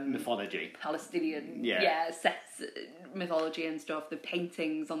mythology. Palestinian, sets, mythology and stuff. The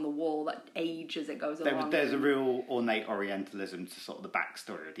paintings on the wall that age as it goes along. There's a real ornate Orientalism to sort of the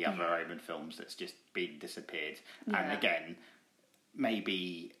backstory of the other Omen films that's just been disappeared. Yeah. And again,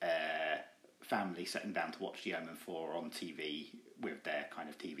 maybe family sitting down to watch the Omen 4 on TV with their kind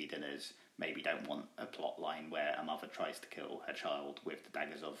of TV dinners maybe don't want a plot line where a mother tries to kill her child with the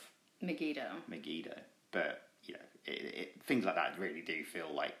daggers of Megiddo. But, things like that really do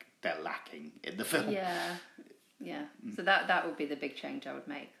feel like they're lacking in the film. Yeah. Yeah. So that would be the big change I would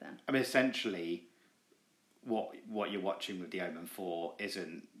make then. I mean, essentially, what you're watching with the Omen 4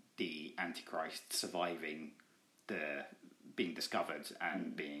 isn't the Antichrist surviving being discovered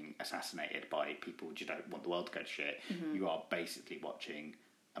and being assassinated by people who don't want the world to go to shit. Mm-hmm. You are basically watching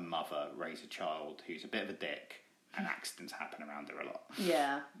a mother raise a child who's a bit of a dick, and accidents happen around her a lot.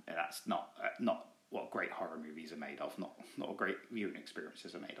 Yeah. And that's not what great horror movies are made of, not what great viewing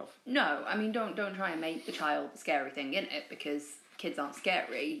experiences are made of. No, I mean, don't try and make the child the scary thing in it, because kids aren't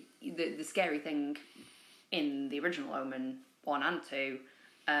scary. The scary thing in the original Omen 1 and 2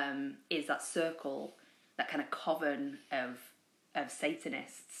 is that circle, that kind of coven of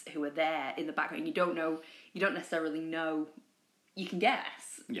Satanists who are there in the background. You don't necessarily know. You can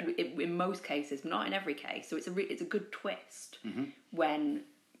guess in most cases, but not in every case. So it's a good twist when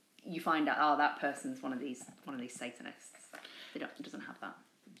you find out, that person's one of these Satanists. It doesn't have that.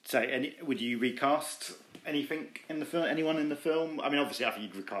 So, would you recast anything in the film? Anyone in the film? I mean, obviously, I think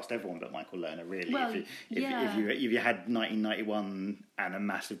you'd recast everyone but Michael Lerner. Really, well, if you had 1991 and a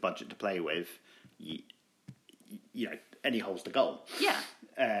massive budget to play with, any hole's the goal. Yeah.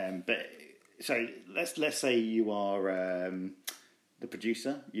 But so let's say you are the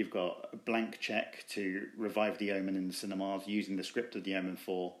producer. You've got a blank check to revive The Omen in the cinemas using the script of The Omen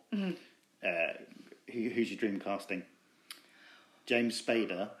 4. Mm-hmm. Who's your dream casting? James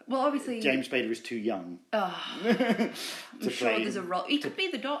Spader. Well, obviously James Spader is too young. I'm sure there's a role. He could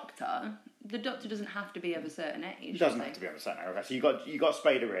be the Doctor. the Doctor doesn't have to be of a certain age. It doesn't have to be of a certain age. Okay, so you got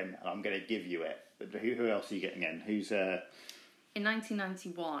Spader in, and I'm going to give you it. But who else are you getting in? Who's in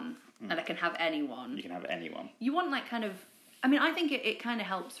 1991, and I can have anyone. You can have anyone. You want like kind of. I mean, I think it kind of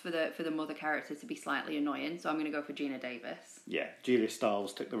helps for the mother character to be slightly annoying, so I'm going to go for Gina Davis. Yeah, Julia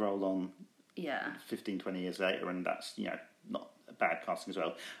Stiles took the role on. Yeah. 15, 20 years later, and that's not a bad casting as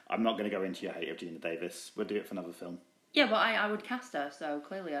well. I'm not going to go into your hate of Gina Davis. We'll do it for another film. Yeah, but I would cast her, so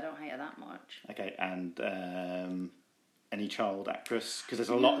clearly I don't hate her that much. Okay, and any child actress, because there's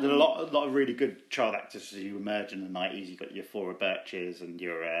a lot of really good child actors who emerge in the 90s. You've got your Flora Birches and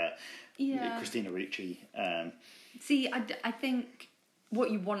your Christina Ricci. See, I think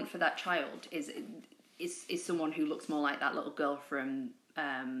what you want for that child is someone who looks more like that little girl from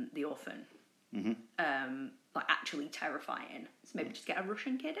The Orphan. Mm-hmm. Like actually terrifying. So maybe just get a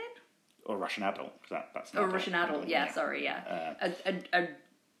Russian kid in. Or a Russian adult. That's or a Russian adult, yeah. Sorry, yeah.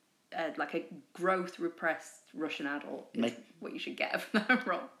 Like a growth repressed Russian adult is what you should get from that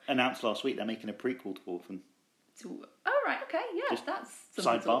role. Announced last week they're making a prequel to Orphan. Oh right, okay, yeah, just that's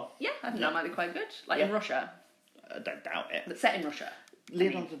sidebar. Yeah, I think that might be quite good. Like in Russia. I don't doubt it. But set in Russia.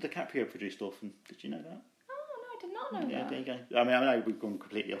 Leonardo DiCaprio produced Orphan. Did you know that? Oh no, I did not know that. Yeah, there you go. I mean, I know we've gone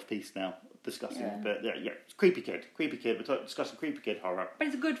completely off piece now discussing it, but yeah, it's creepy kid. We're discussing creepy kid horror. But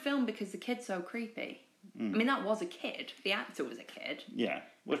it's a good film because the kid's so creepy. I mean, that was a kid. The actor was a kid. Yeah.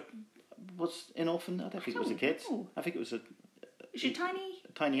 Was in Orphan? I don't think it was a kid. I think it was a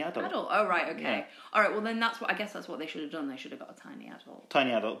tiny adult. Oh right, okay. Yeah. All right. Well, then that's what they should have done. They should have got a tiny adult.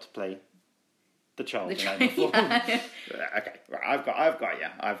 Tiny adult to play the child. Okay, right.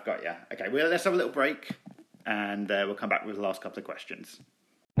 I've got you. Okay, well, let's have a little break, and we'll come back with the last couple of questions.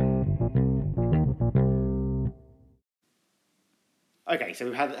 Okay, so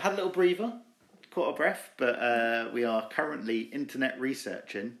we've had a little breather, caught our breath, but we are currently internet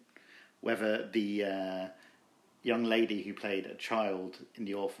researching whether the young lady who played a child in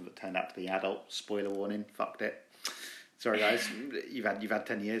The Orphan that turned out to be adult, spoiler warning, fucked it. Sorry guys, you've had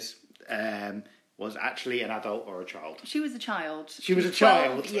 10 years. Was actually an adult or a child. She was a child. She was a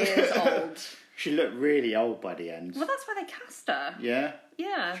child. 12 years old. She looked really old by the end. Well, that's why they cast her. Yeah?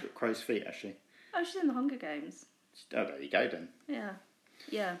 Yeah. She's got crow's feet, actually. Oh, she's in the Hunger Games. Oh, there you go then. Yeah.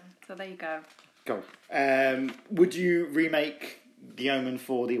 Yeah, so there you go. Cool. Would you remake The Omen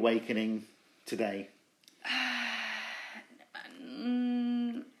for The Awakening today?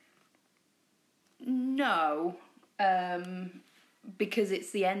 No. Because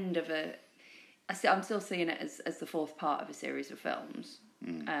it's the end of a... I'm still seeing it as the fourth part of a series of films,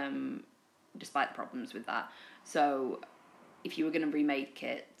 despite the problems with that. So, if you were going to remake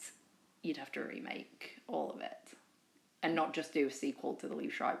it, you'd have to remake all of it. And not just do a sequel to the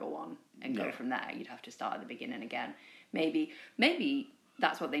Liev Schreiber one and go from there. You'd have to start at the beginning again. Maybe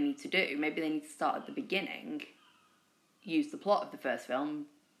that's what they need to do. Maybe they need to start at the beginning, use the plot of the first film,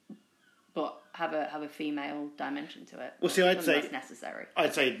 but have a female dimension to it. Well, see, I'd say that's necessary.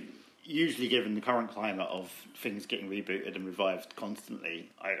 I'd say, usually given the current climate of things getting rebooted and revived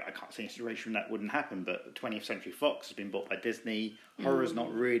constantly, I can't see a situation that wouldn't happen. But 20th Century Fox has been bought by Disney. Horror's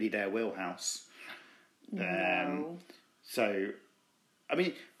not really their wheelhouse. No. So, I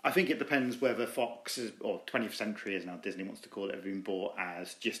mean, I think it depends whether Fox or 20th Century, as now Disney wants to call it, have been bought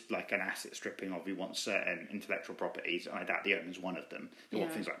as just like an asset stripping of we want certain intellectual properties, and I doubt The Omen's one of them. They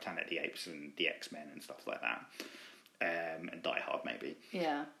want things like Planet of the Apes and the X-Men and stuff like that, and Die Hard maybe.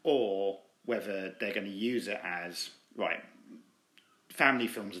 Yeah. Or whether they're going to use it as, right, family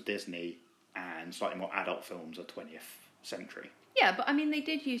films are Disney and slightly more adult films are 20th Century. Yeah, but I mean, they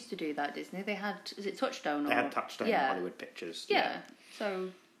did used to do that, Disney. They had, is it Touchstone? They had Touchstone in Hollywood Pictures. Yeah, so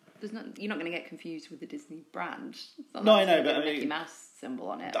you're not going to get confused with the Disney brand. No, I know, but I mean, Mickey Mouse symbol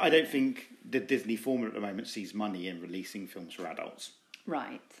on it. I don't think the Disney formula at the moment sees money in releasing films for adults.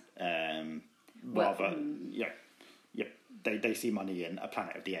 Right. They see money in a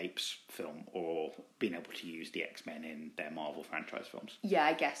Planet of the Apes film or being able to use the X-Men in their Marvel franchise films. Yeah,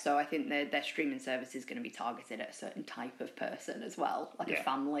 I guess so. I think their streaming service is going to be targeted at a certain type of person as well, like a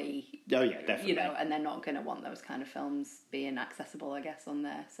family. Oh yeah, definitely. And they're not going to want those kind of films being accessible, I guess, on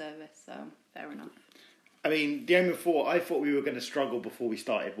their service. So fair enough. I mean, The Omen 4, I thought we were going to struggle before we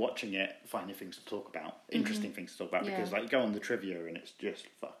started watching it, finding things to talk about, interesting things to talk about, because like you go on the trivia and it's just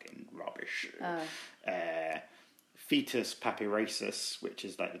fucking rubbish. Fetus papyrasis, which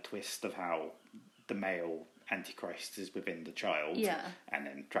is like the twist of how the male Antichrist is within the child, and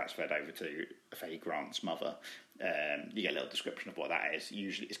then transferred over to Faye Grant's mother. You get a little description of what that is.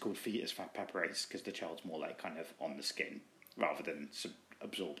 Usually it's called fetus papyrasis because the child's more like kind of on the skin rather than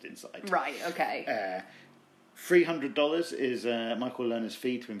absorbed inside. Right, okay. $300 is Michael Lerner's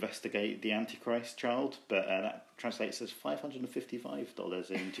fee to investigate the Antichrist child, but that translates as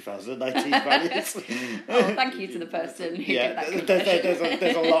 $555 in 2019 values. Oh, thank you to the person who did that.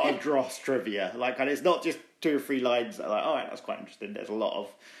 There's a lot of dross trivia. Like, and it's not just 2 or 3 lines that are like, all right, that's quite interesting. There's a lot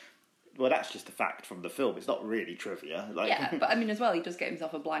of, well, that's just a fact from the film. It's not really trivia. Like, yeah, but I mean, as well, he does get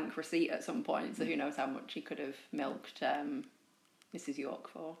himself a blank receipt at some point, so who knows how much he could have milked Mrs. York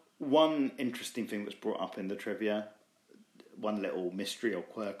for. One interesting thing that's brought up in the trivia, one little mystery or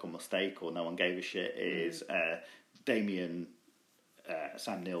quirk or mistake or no one gave a shit, is Damien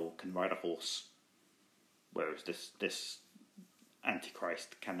Sam Neill can ride a horse, whereas this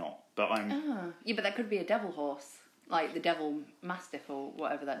Antichrist cannot. But yeah, but that could be a devil horse, like the devil mastiff or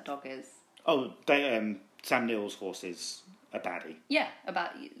whatever that dog is. Oh, Sam Neill's horse is a baddie. Yeah,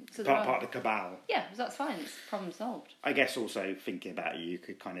 so part of the cabal. Yeah, so that's fine. It's problem solved. I guess also thinking about it, you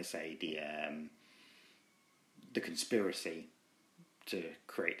could kind of say the conspiracy to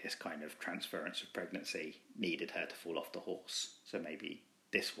create this kind of transference of pregnancy needed her to fall off the horse. So maybe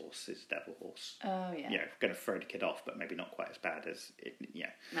this horse is a devil horse. Oh yeah. Yeah, going to throw the kid off, but maybe not quite as bad as it. Yeah,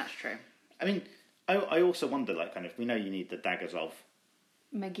 that's true. I mean, I also wonder, like, kind of, we know you need the daggers of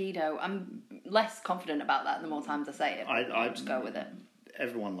Megiddo. I'm less confident about that the more times I say it. I'll just go with it.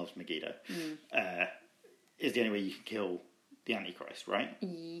 Everyone loves Megiddo. Is the only way you can kill the Antichrist, right?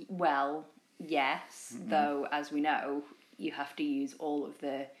 Well, yes. Though, as we know, you have to use all of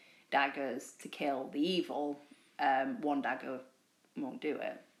the daggers to kill the evil. One dagger won't do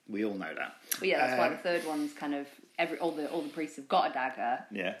it. We all know that. But yeah, that's why the third one's kind of all the priests have got a dagger.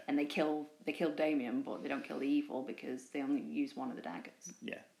 Yeah. And they kill Damien, but they don't kill the evil because they only use one of the daggers.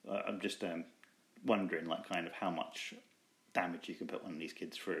 Yeah. I'm just wondering, like, kind of how much damage you can put one of these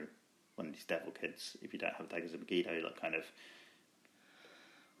kids through, one of these devil kids, if you don't have daggers of Megiddo, like, kind of.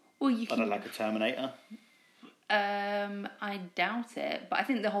 Well, you can. Like a Terminator. I doubt it, but I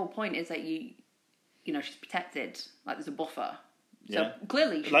think the whole point is that you know, she's protected. Like, there's a buffer. So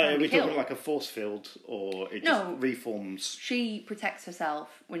clearly, she are we killed. talking like a force field, or it just reforms? She protects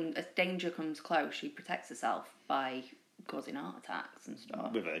herself when a danger comes close. She protects herself by causing heart attacks and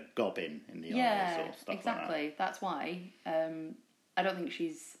stuff with a gobbin in the eyes or stuff exactly. like that. That's why I don't think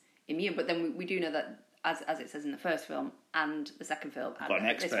she's immune. But then we do know that, as it says in the first film and the second film, got an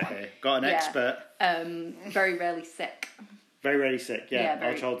expert here. Got an expert. Very rarely sick. Very rarely sick, yeah.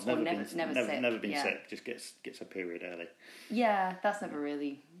 Our child's never been sick. sick, just gets a period early. Yeah, that's never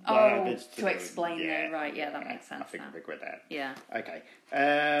really... to explain that makes sense. I think we're with that. Yeah. Okay.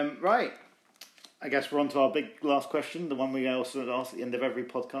 Right. I guess we're on to our big last question, the one we also ask at the end of every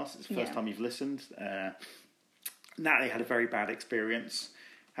podcast. It's the first time you've listened. Natalie had a very bad experience,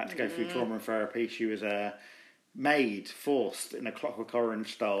 had to go through trauma and therapy. She was forced in a Clockwork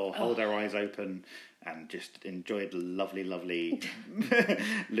Orange style, hold her eyes open, and just enjoyed lovely, lovely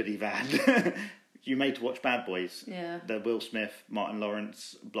Liddy Van. You made to watch Bad Boys. Yeah. The Will Smith, Martin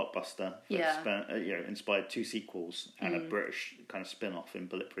Lawrence blockbuster. That inspired 2 sequels and a British kind of spin-off in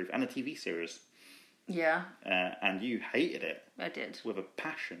Bulletproof and a TV series. Yeah. And you hated it. I did. With a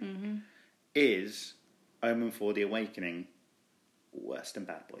passion. Mm-hmm. Is Omen IV: The Awakening worse than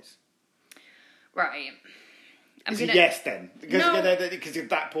Bad Boys? Right. Yes, then. Because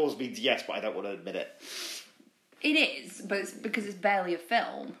that pause means yes, but I don't want to admit it. It is, but it's because it's barely a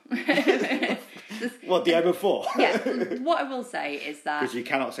film. What, the Omen IV? Yeah. What I will say is that... Because you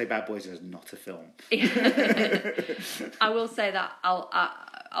cannot say Bad Boys is not a film. I will say that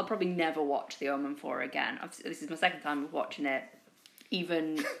I'll probably never watch the Omen IV again. This is my second time of watching it.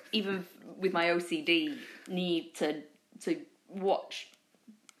 Even with my OCD need to watch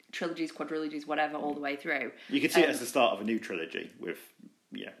trilogies, quadrilogies, whatever, all the way through. You could see it as the start of a new trilogy with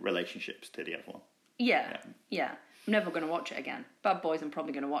relationships to the other one. Yeah. I'm never going to watch it again. Bad Boys I'm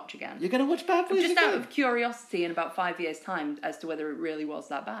probably going to watch again. You're going to watch Bad Boys just again? out of curiosity in about 5 years' time as to whether it really was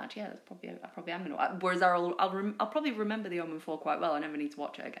that bad. Yeah, I probably am going to. Whereas I'll probably remember the Omen 4 quite well. I never need to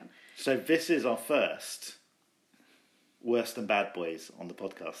watch it again. So this is our first Worse Than Bad Boys on the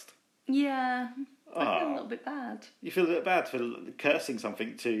podcast. Yeah. I feel a little bit bad. You feel a bit bad for cursing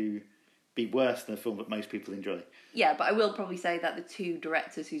something to be worse than a film that most people enjoy. Yeah, but I will probably say that the 2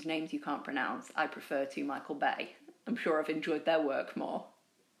 directors whose names you can't pronounce, I prefer to Michael Bay. I'm sure I've enjoyed their work more.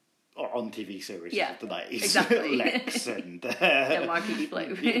 Or on TV series of the 90s. Exactly. Lex and... Marky D.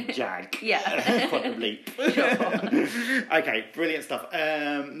 Blue. Jag. Yeah. Quantum Leap. Sure. Okay, brilliant stuff.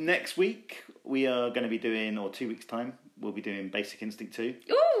 Next week, we are going to be doing, or 2 weeks' time, we'll be doing Basic Instinct 2.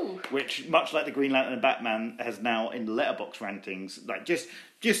 Ooh! Which, much like the Green Lantern and Batman, has now in the Letterboxd rankings. Like, just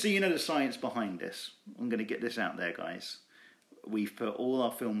so you know the science behind this, I'm going to get this out there, guys. we've put all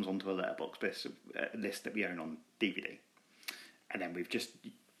our films onto a Letterboxd list that we own on DVD. And then we've just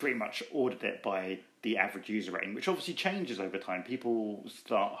pretty much ordered it by the average user rating, which obviously changes over time. People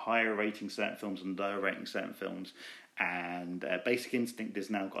start higher rating certain films and lower rating certain films. And Basic Instinct has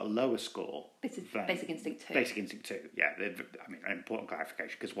now got a lower score. Basic Instinct 2. Basic Instinct 2, yeah. I mean, an important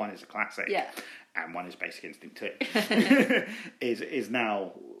clarification, because one is a classic, and one is Basic Instinct 2. is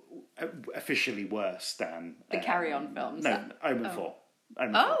now officially worse than the Carry On films. No, Omen 4.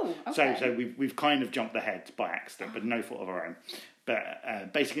 Okay. So we've kind of jumped ahead by accident, but no fault of our own.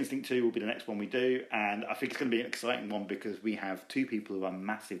 But Basic Instinct 2 will be the next one we do, and I think it's going to be an exciting one because we have two people who are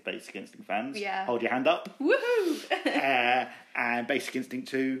massive Basic Instinct fans. Yeah. Hold your hand up. Woohoo! And Basic Instinct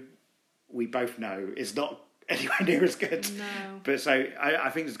 2, we both know, is not anywhere near as good. No. But so I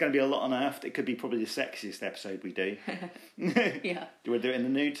think there's going to be a lot unearthed. It could be probably the sexiest episode we do. Yeah. Do we do it in the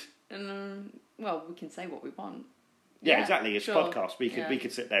nude? Well, we can say what we want. Yeah, exactly. It's sure. a podcast. We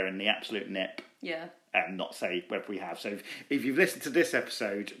could sit there in the absolute nip. Yeah. And not say whether we have. So if you've listened to this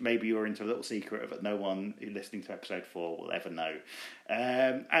episode, maybe you're into a little secret that no one listening to episode 4 will ever know.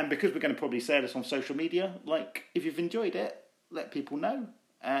 And because we're going to probably share this on social media, like, if you've enjoyed it, let people know.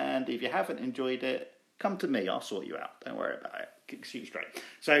 And if you haven't enjoyed it, come to me. I'll sort you out. Don't worry about it. Shoot you straight.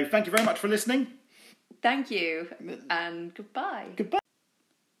 So thank you very much for listening. Thank you. And goodbye. Goodbye.